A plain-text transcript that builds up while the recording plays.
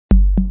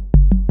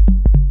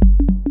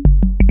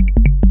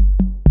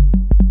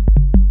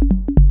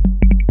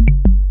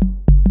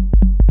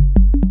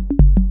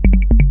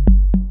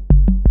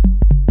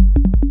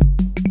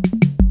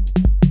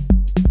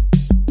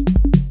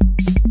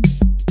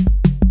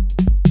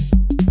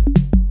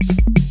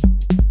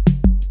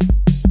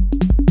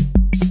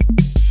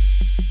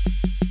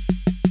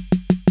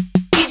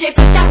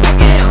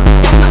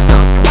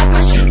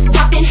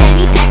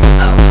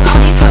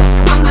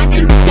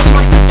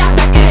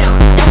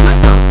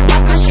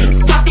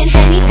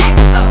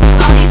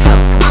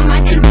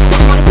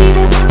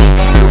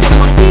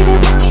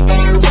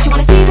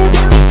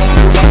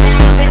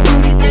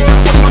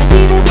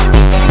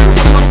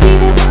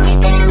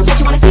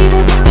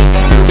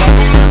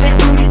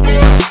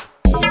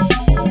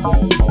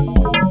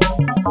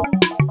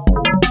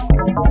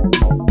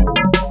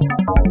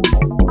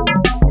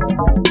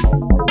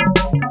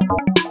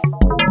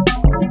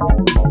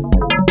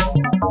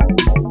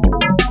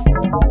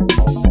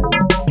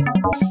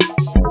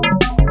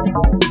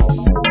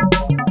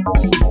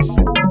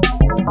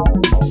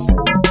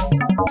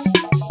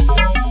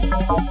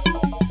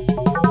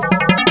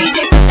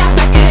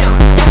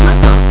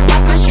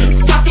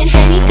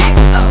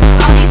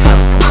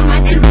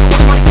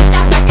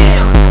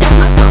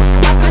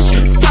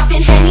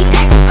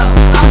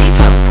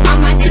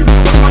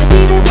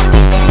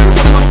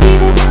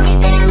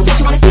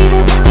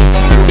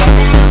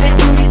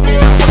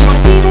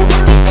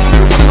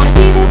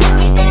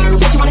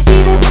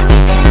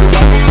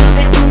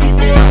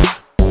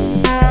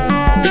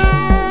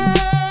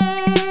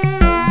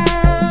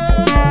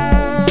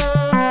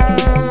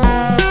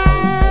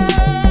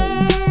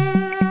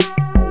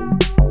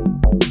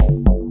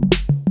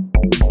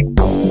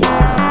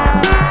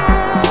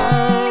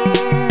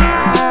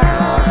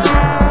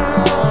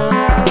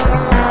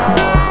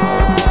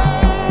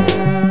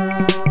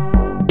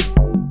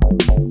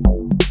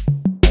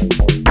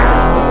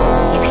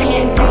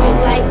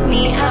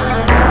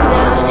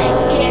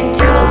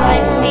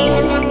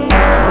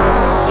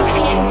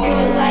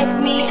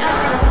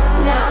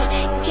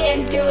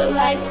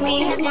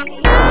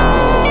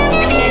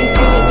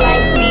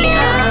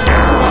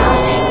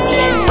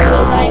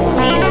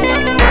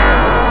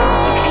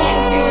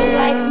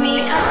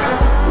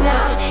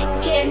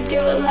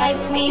girl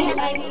like me,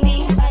 like me.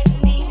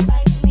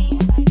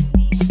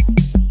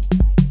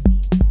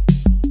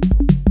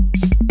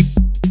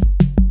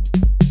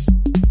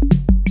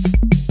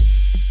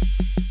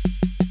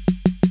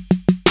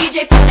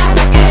 DJ, put that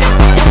record up.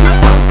 That's my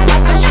song,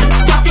 that's my shit.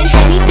 Poppin'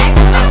 Henny X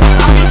up.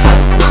 All these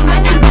hoes on my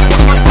team.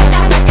 Just wanna put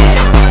that record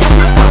up. That's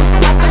my song,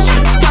 that's my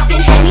shit.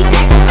 Poppin' Henny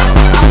X up.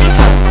 All these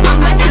hoes on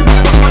my team.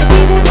 Just wanna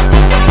see this.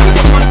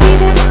 Just wanna see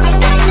this.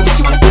 Just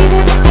wanna see this. Just wanna see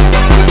this.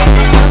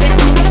 Just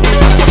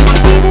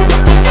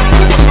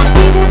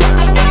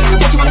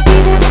wanna see this. Just wanna see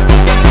this.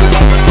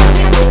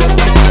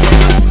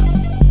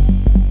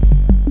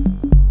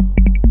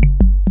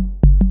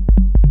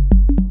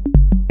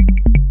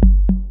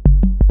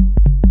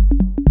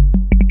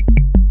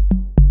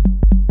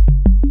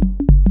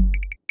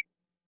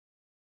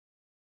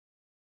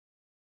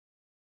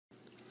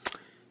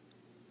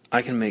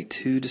 I can make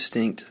two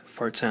distinct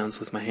fart sounds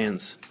with my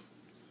hands.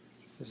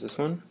 There's this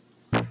one.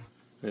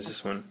 There's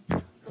this one.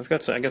 I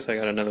guess I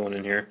got another one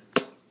in here.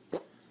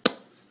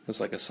 It's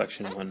like a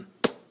suction one,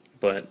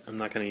 but I'm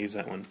not going to use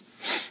that one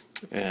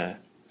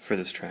for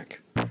this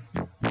track.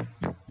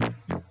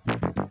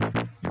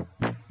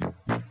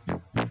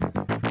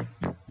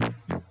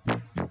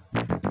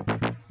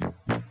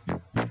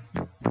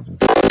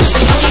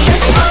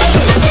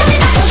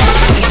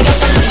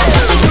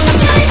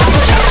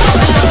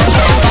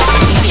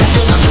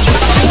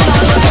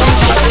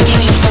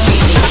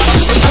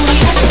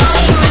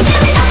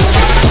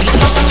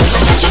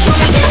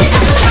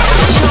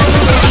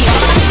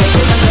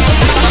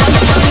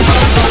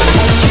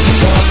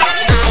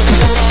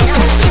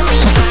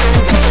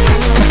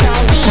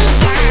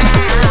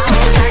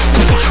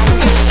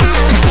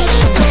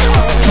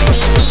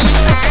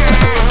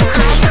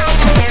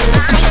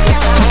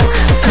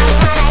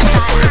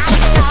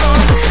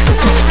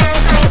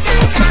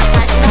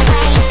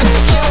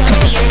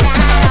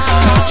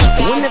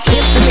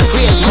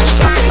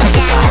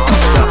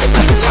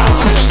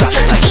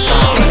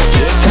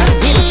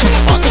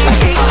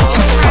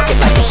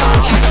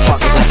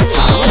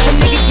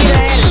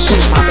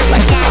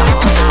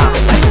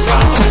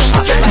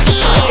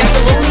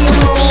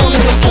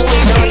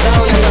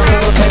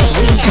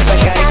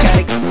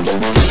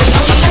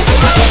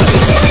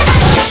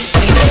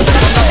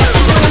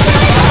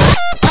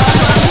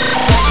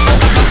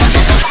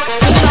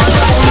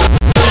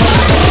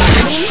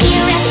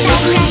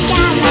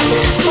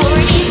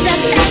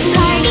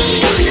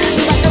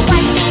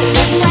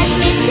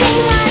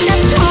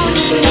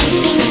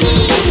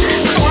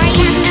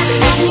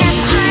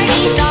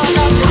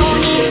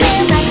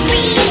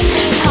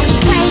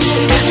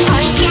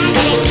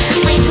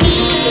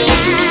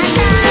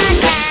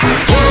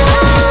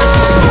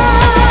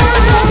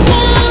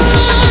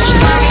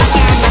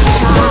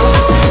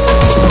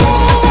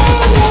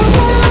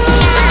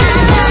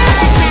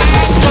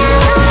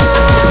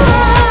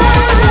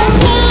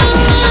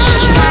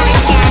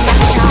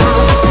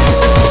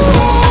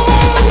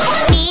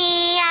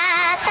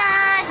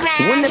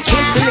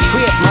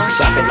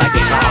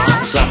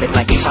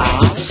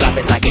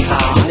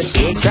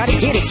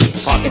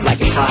 Park it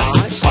like it's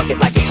hot, park it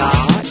like it's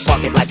hot,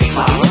 park it like it's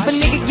hot. If a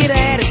nigga get an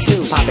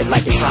attitude, pop it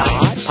like it's hot,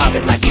 pop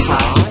it like it's hot,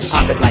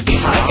 pop it like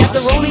it's hot. I got the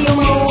rollie on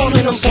my arm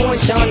and I'm pouring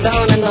Sean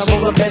down and I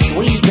roll the best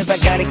weed cause I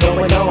got it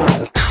going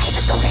on.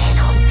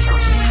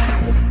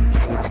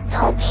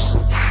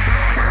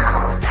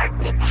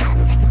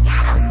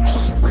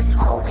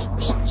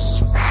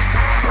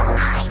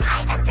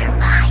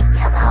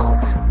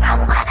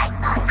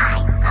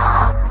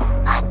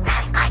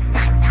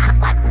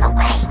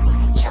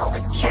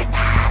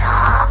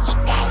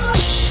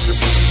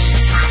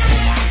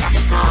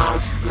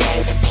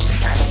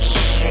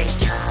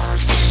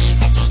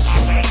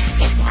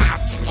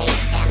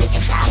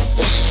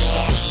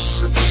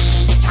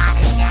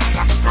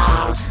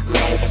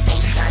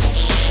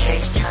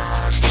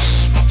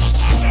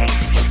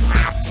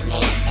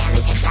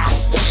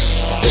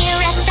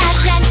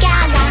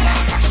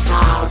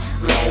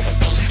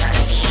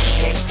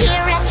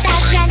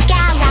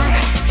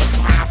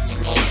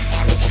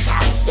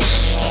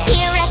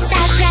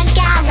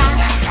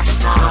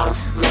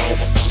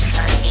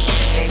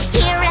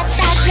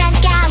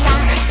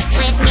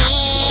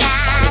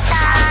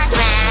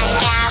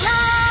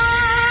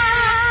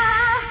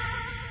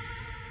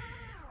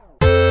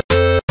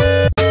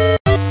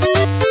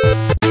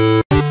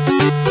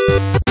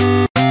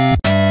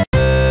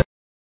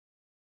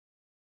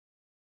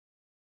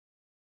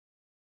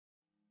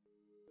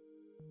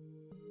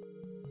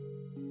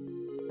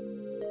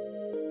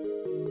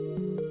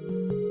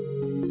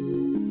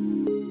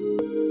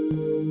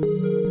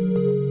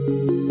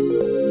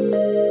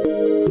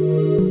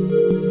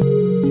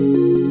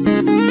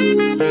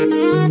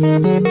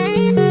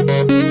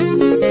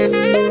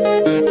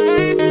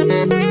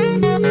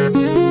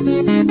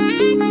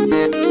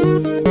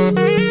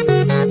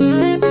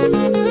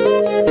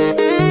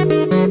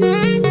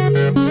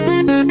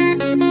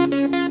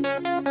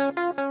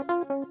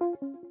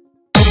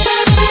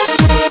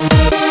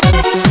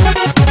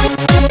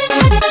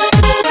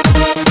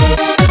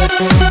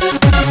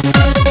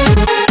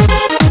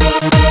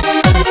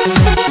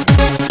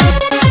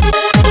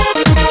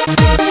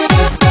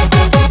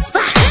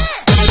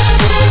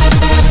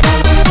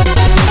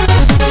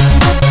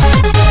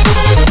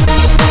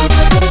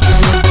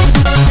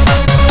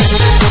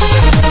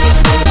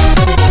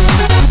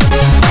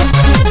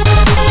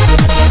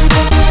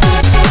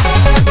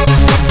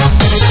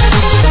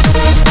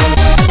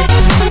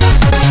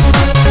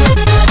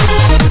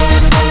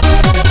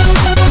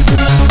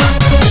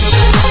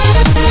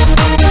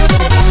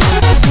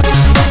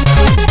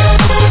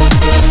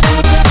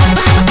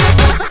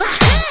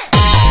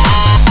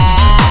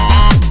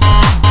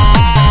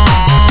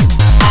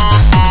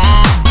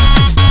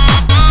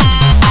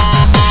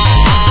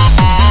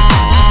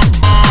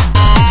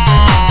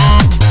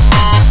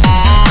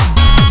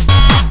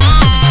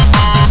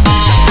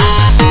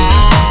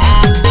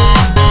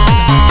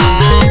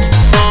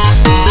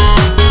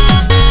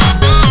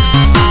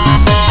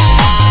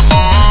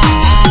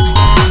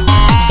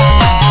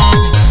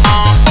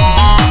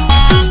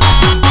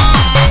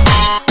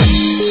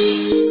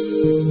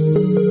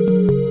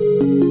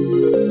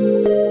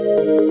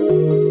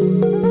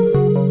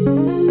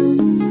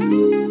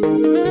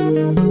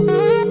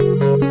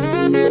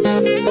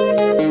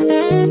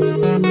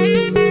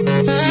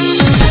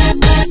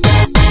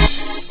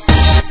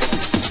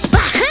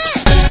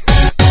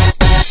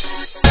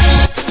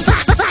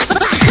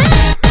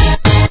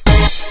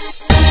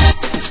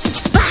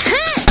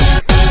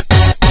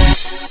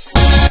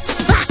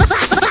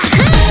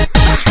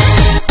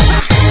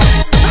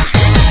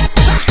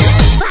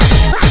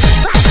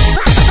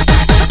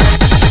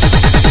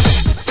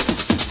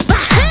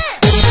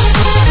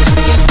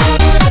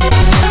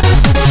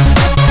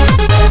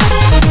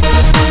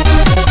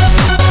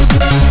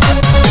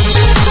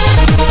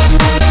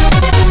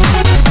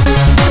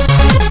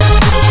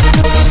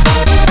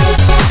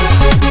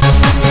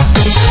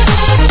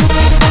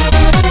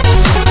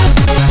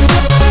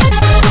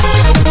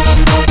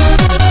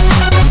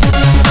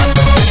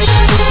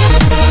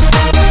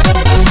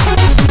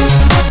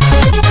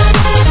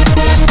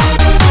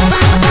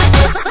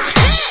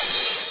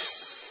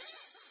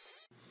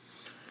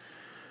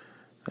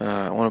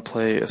 I want to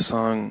play a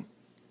song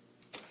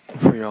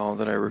for y'all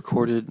that I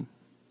recorded.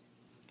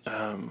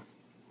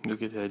 You'll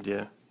get the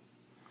idea.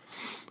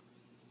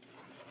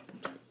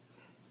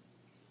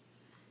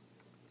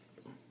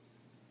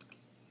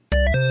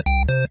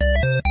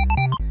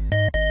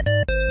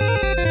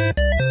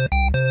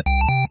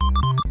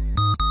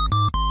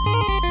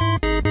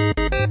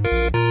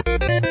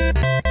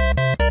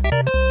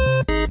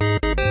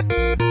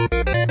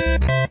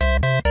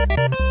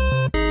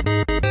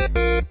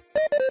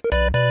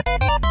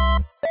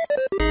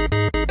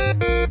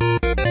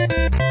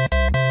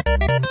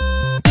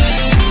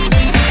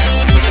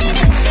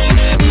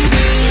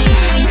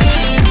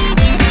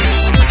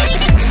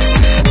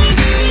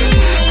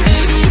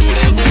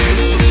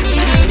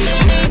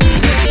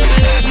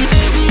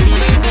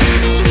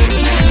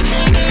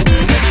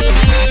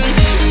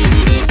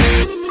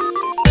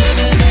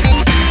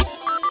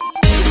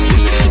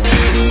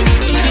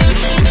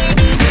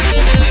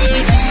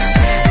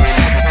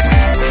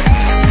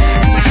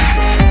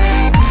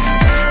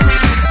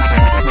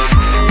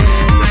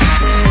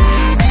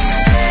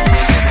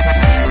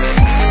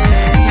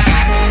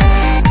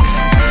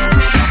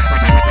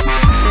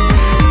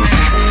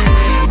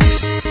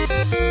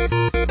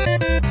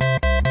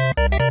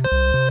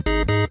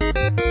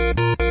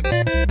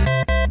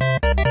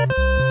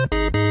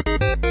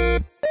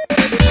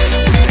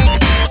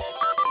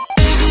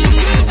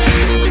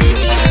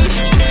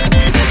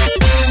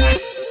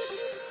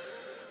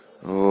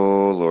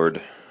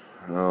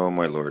 Oh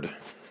my lord.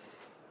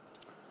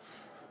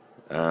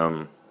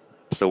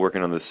 Still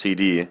working on the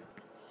CD.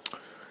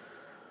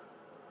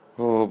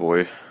 Oh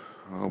boy.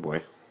 Oh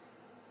boy.